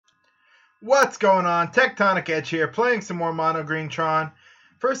What's going on? Tectonic Edge here, playing some more Mono Green Tron.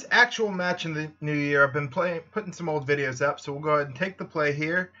 First actual match in the new year. I've been putting some old videos up, so we'll go ahead and take the play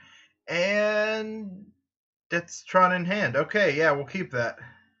here. And that's Tron in hand. Okay, yeah, we'll keep that.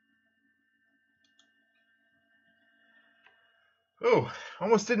 Oh,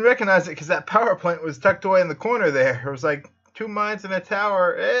 almost didn't recognize it because that power plant was tucked away in the corner there. It was like 2 mines and a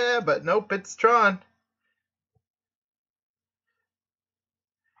tower. But nope, it's Tron.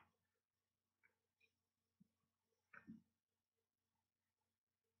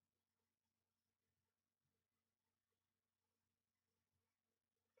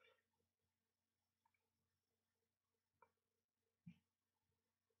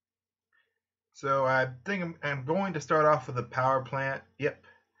 So I think I'm going to start off with a power plant. Yep.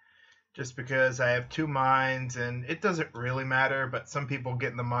 Just because I have 2 mines and it doesn't really matter, but some people get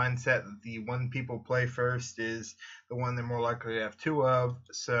in the mindset that the one people play first is the one they're more likely to have 2 of,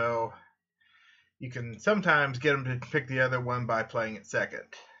 so you can sometimes get them to pick the other one by playing it second.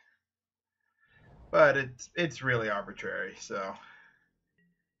 But it's really arbitrary, so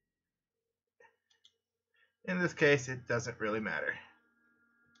in this case it doesn't really matter.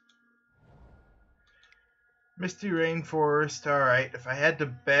 Misty Rainforest, alright, if I had to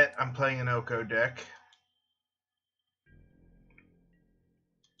bet, I'm playing an OKO deck.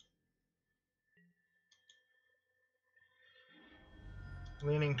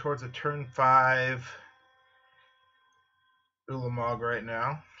 Leaning towards a turn 5 Ulamog right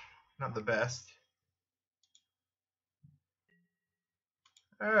now. Not the best.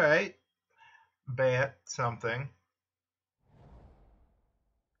 Alright. Bant something.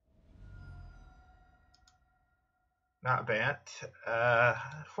 Not Bant.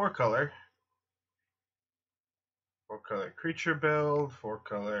 4-color. 4-color creature build.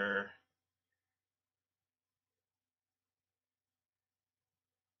 4-color.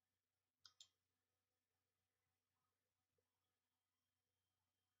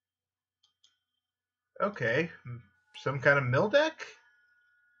 Okay. Some kind of mill deck?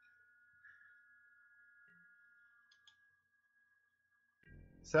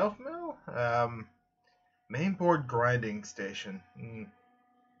 Self mill? Mainboard grinding station.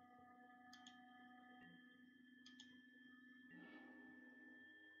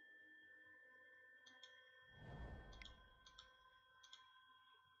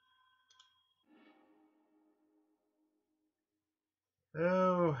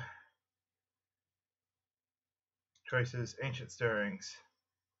 Oh. Choices. Ancient Stirrings.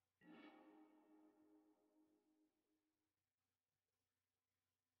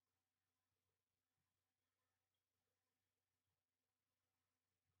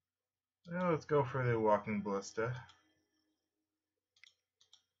 Oh, let's go for the Walking Ballista.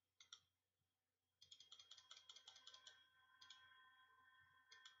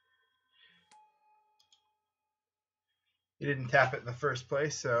 You didn't tap it in the first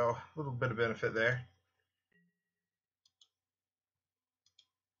place, so a little bit of benefit there.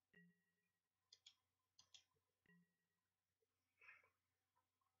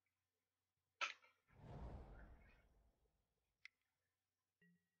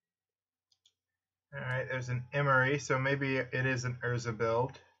 Alright, there's an Emery, so maybe it is an Urza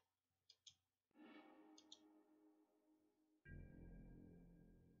build.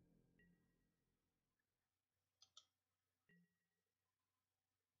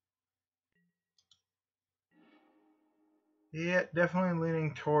 Yeah, definitely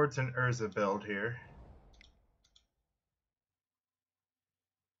leaning towards an Urza build here.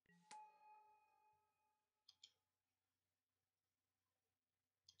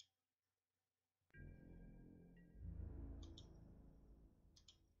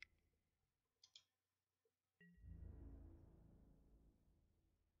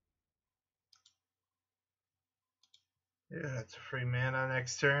 Yeah, that's a free mana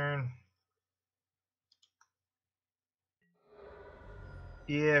next turn.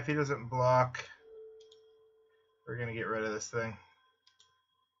 Yeah, if he doesn't block, we're going to get rid of this thing.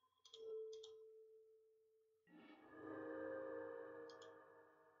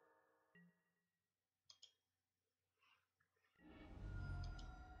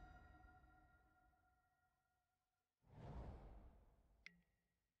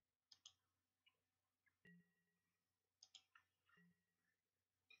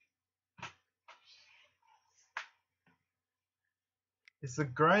 Is the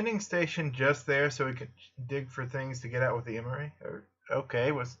grinding station just there so we can dig for things to get out with the Emery? Or,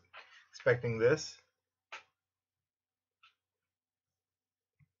 okay, was expecting this.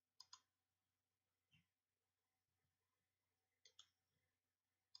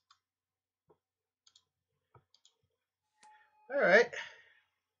 Alright.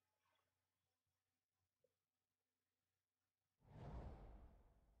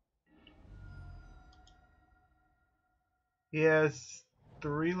 He has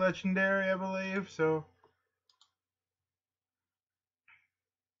 3 legendary, I believe, so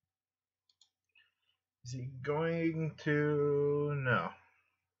is he going to... No.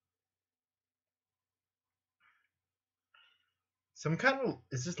 Some kind of...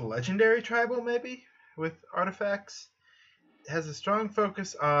 Is this legendary tribal, maybe? With artifacts? It has a strong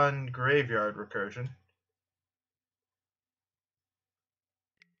focus on graveyard recursion.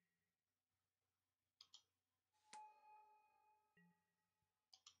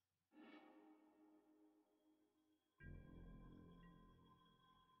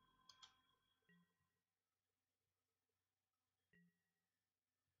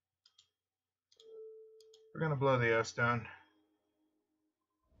 We're going to blow the O stone.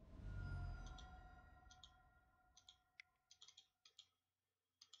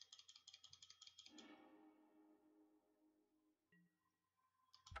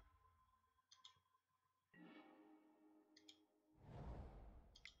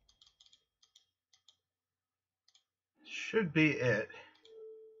 Should be it.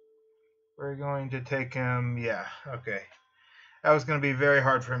 We're going to take him... Yeah, okay. That was going to be very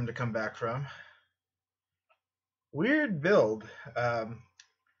hard for him to come back from. Weird build.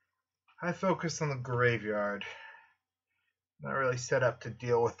 High focus on the graveyard. Not really set up to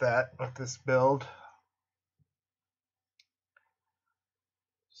deal with that with this build.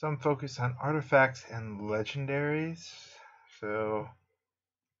 Some focus on artifacts and legendaries. So,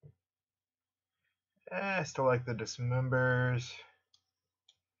 I still like the dismembers.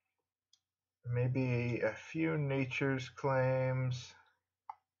 Maybe a few nature's claims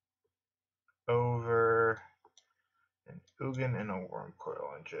over an Ugin and a worm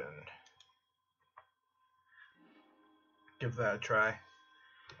coil engine. Give that a try.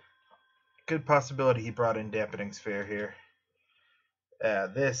 Good possibility he brought in dampening sphere here.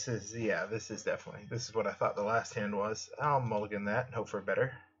 This is definitely, this is what I thought the last hand was. I'll mulligan that and hope for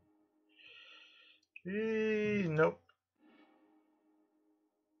better. Nope.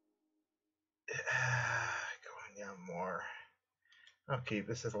 Going down more. Okay,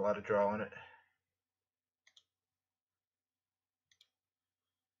 this has a lot of draw on it.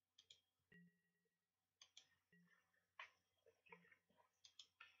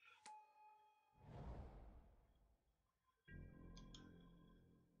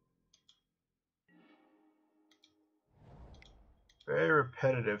 Very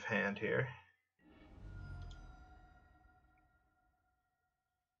repetitive hand here.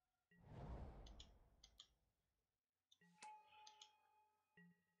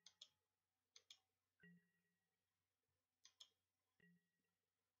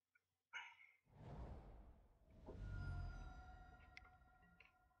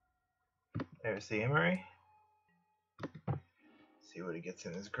 There's the Emery. See what he gets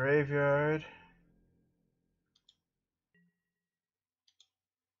in his graveyard.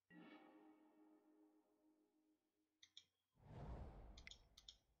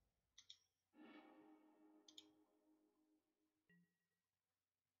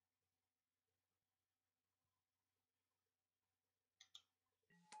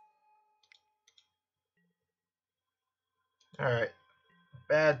 Alright.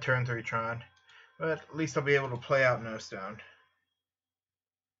 Bad turn 3 Tron. But at least I'll be able to play out No Stone.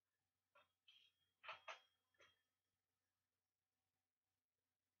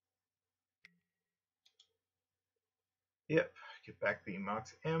 Yep. Get back the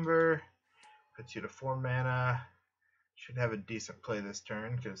Mox Amber. Puts you to 4 mana. Should have a decent play this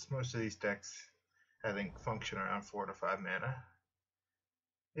turn because most of these decks, I think, function around 4 to 5 mana.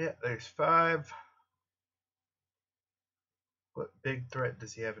 Yeah, there's 5. What big threat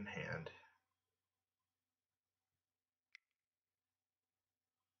does he have in hand?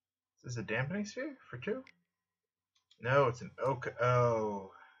 Is this a dampening sphere for 2? No, it's an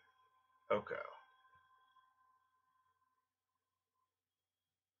OKO. OKO.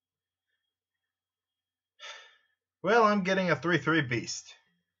 Well, I'm getting a 3/3 beast.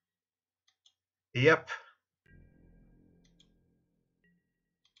 Yep.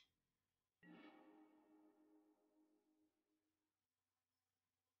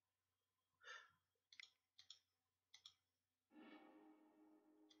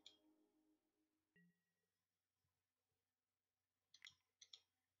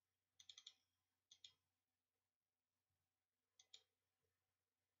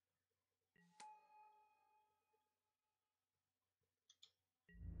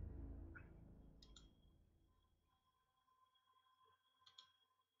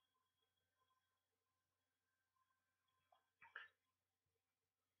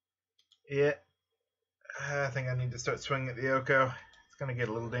 Yeah. I think I need to start swinging at the OKO. It's going to get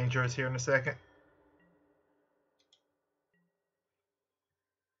a little dangerous here in a second.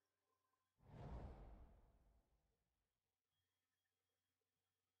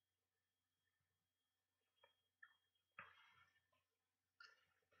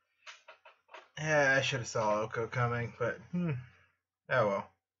 Yeah, I should have saw OKO coming, but oh well.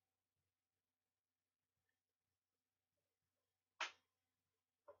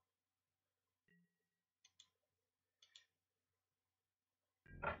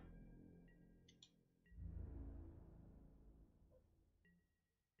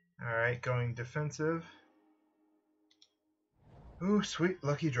 Alright, going defensive. Ooh, sweet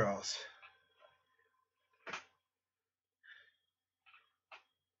lucky draws.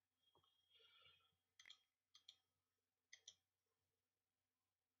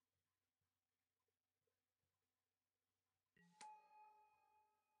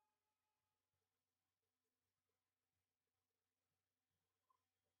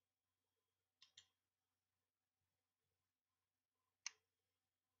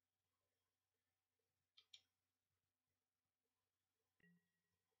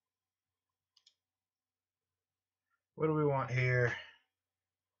 What do we want here?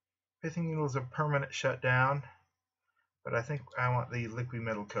 Pithing needle is a permanent shutdown, but I think I want the liquid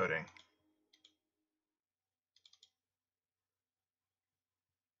metal coating.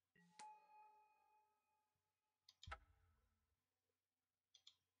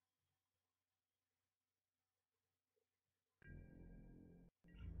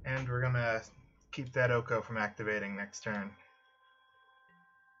 And we're gonna keep that OKO from activating next turn.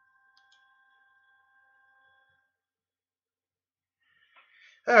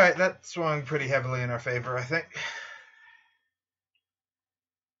 Alright, that swung pretty heavily in our favor, I think.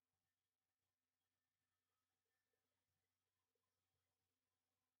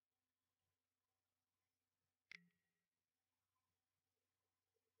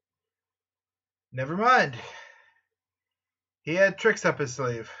 Never mind. He had tricks up his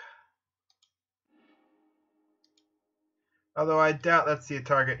sleeve. Although I doubt that's the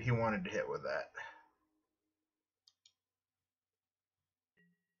target he wanted to hit with that.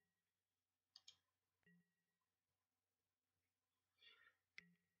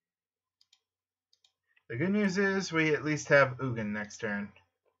 The good news is we at least have Ugin next turn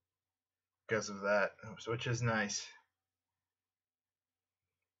because of that, which is nice.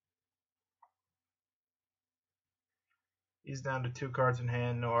 He's down to 2 cards in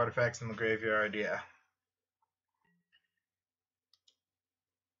hand, no artifacts in the graveyard, yeah.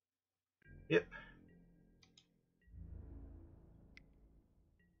 Yep.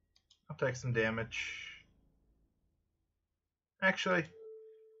 I'll take some damage. Actually,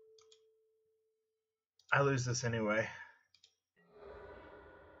 I lose this anyway.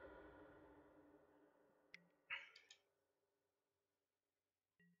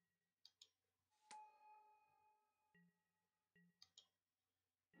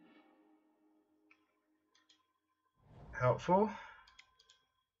 Helpful.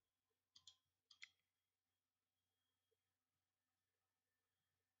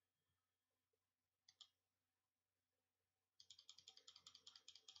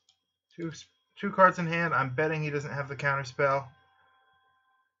 Two cards in hand. I'm betting he doesn't have the counter spell.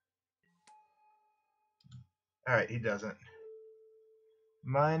 Alright, he doesn't.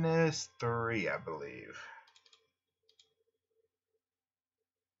 -3, I believe.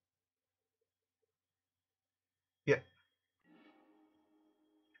 Yep.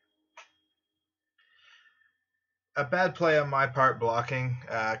 A bad play on my part blocking,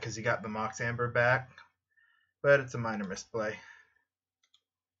 because he got the Mox Amber back. But it's a minor misplay.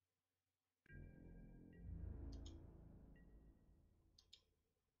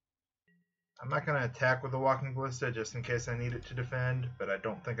 I'm not going to attack with the Walking Ballista just in case I need it to defend, but I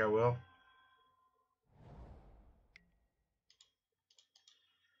don't think I will.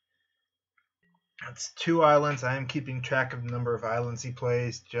 That's 2 islands. I am keeping track of the number of islands he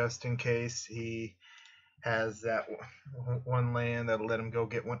plays just in case he has that one land that'll let him go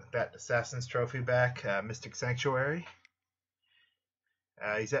get that Assassin's Trophy back, Mystic Sanctuary.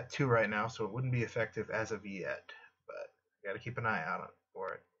 He's at 2 right now, so it wouldn't be effective as of yet, but I got to keep an eye out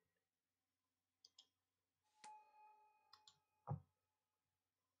for it.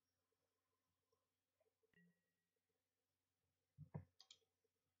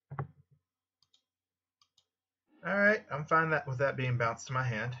 Alright, I'm fine with that being bounced to my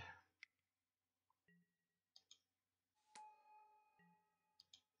hand.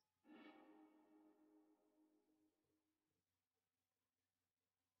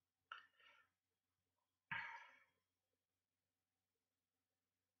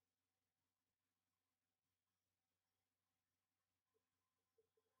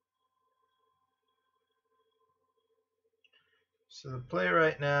 So the play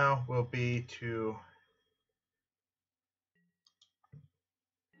right now will be to...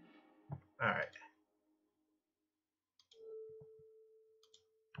 Alright.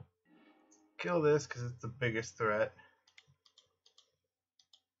 kill this because it's the biggest threat.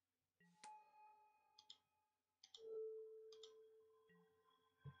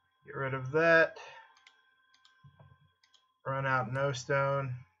 Get rid of that. Run out no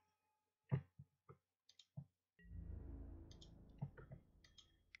stone.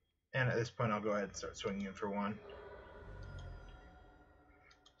 And at this point, I'll go ahead and start swinging in for one.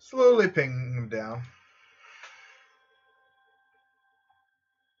 Slowly pinging him down.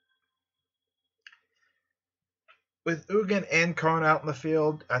 With Ugin and Karn out in the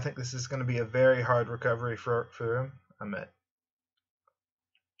field, I think this is going to be a very hard recovery for him. I'm going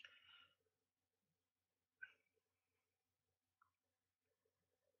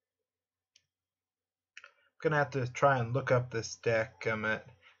to have to try and look up this deck.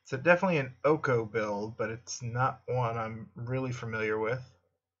 It's definitely an OKO build, but it's not one I'm really familiar with.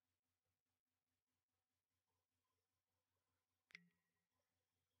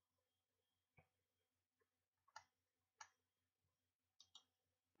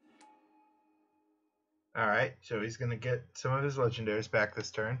 Alright, so he's going to get some of his legendaries back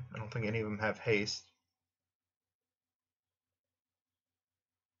this turn. I don't think any of them have haste.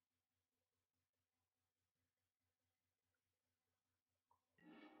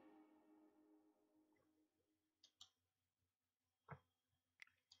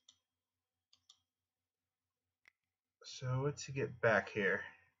 So what's he get back here?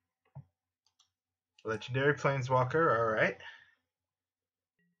 Legendary Planeswalker, alright.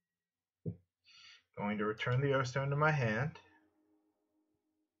 Going to return the O-Stone to my hand.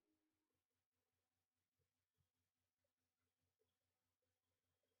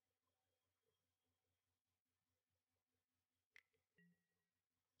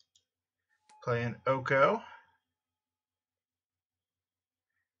 Play an OKO.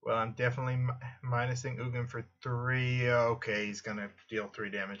 Well, I'm definitely minusing Ugin for 3. Okay, he's going to deal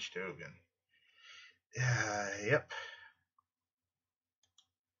 3 damage to Ugin. Yep.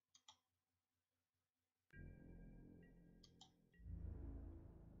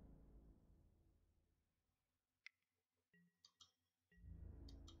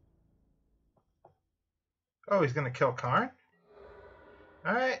 Oh, he's going to kill Karn?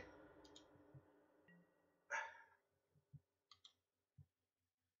 Alright.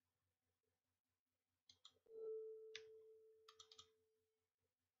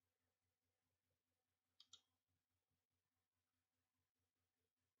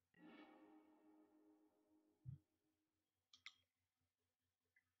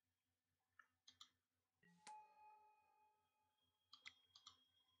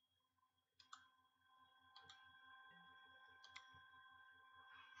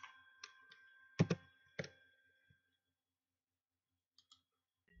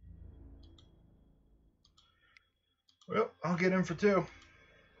 Well, I'll get him for 2.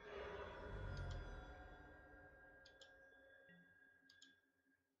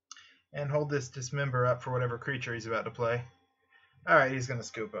 And hold this Dismember up for whatever creature he's about to play. Alright, he's going to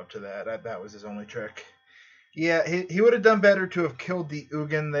scoop up to that. That was his only trick. Yeah, he would have done better to have killed the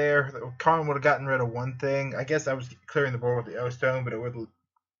Ugin there. Karn would have gotten rid of one thing. I guess I was clearing the board with the O-Stone, but it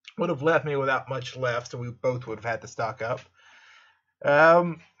would have left me without much left, so we both would have had to stock up.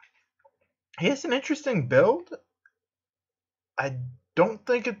 He has an interesting build. I don't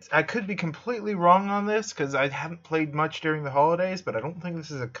think it's... I could be completely wrong on this, because I haven't played much during the holidays, but I don't think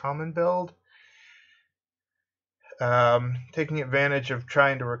this is a common build. Taking advantage of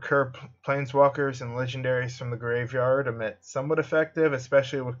trying to recur planeswalkers and legendaries from the graveyard, it's somewhat effective,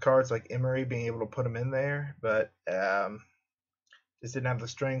 especially with cards like Emery being able to put them in there, but just didn't have the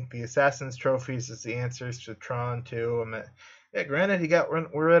strength. The Assassin's Trophies is the answers to Tron too. Yeah, granted, he got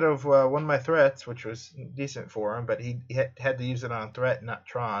rid of one of my threats, which was decent for him, but he had to use it on a threat, not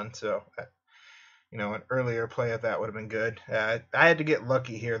Tron, so... an earlier play of that would have been good. I had to get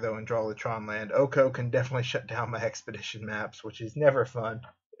lucky here, though, and draw the Tron land. OKO can definitely shut down my Expedition maps, which is never fun.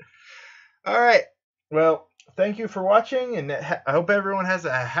 All right. Well, thank you for watching, and I hope everyone has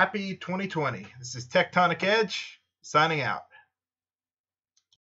a happy 2020. This is Tectonic Edge, signing out.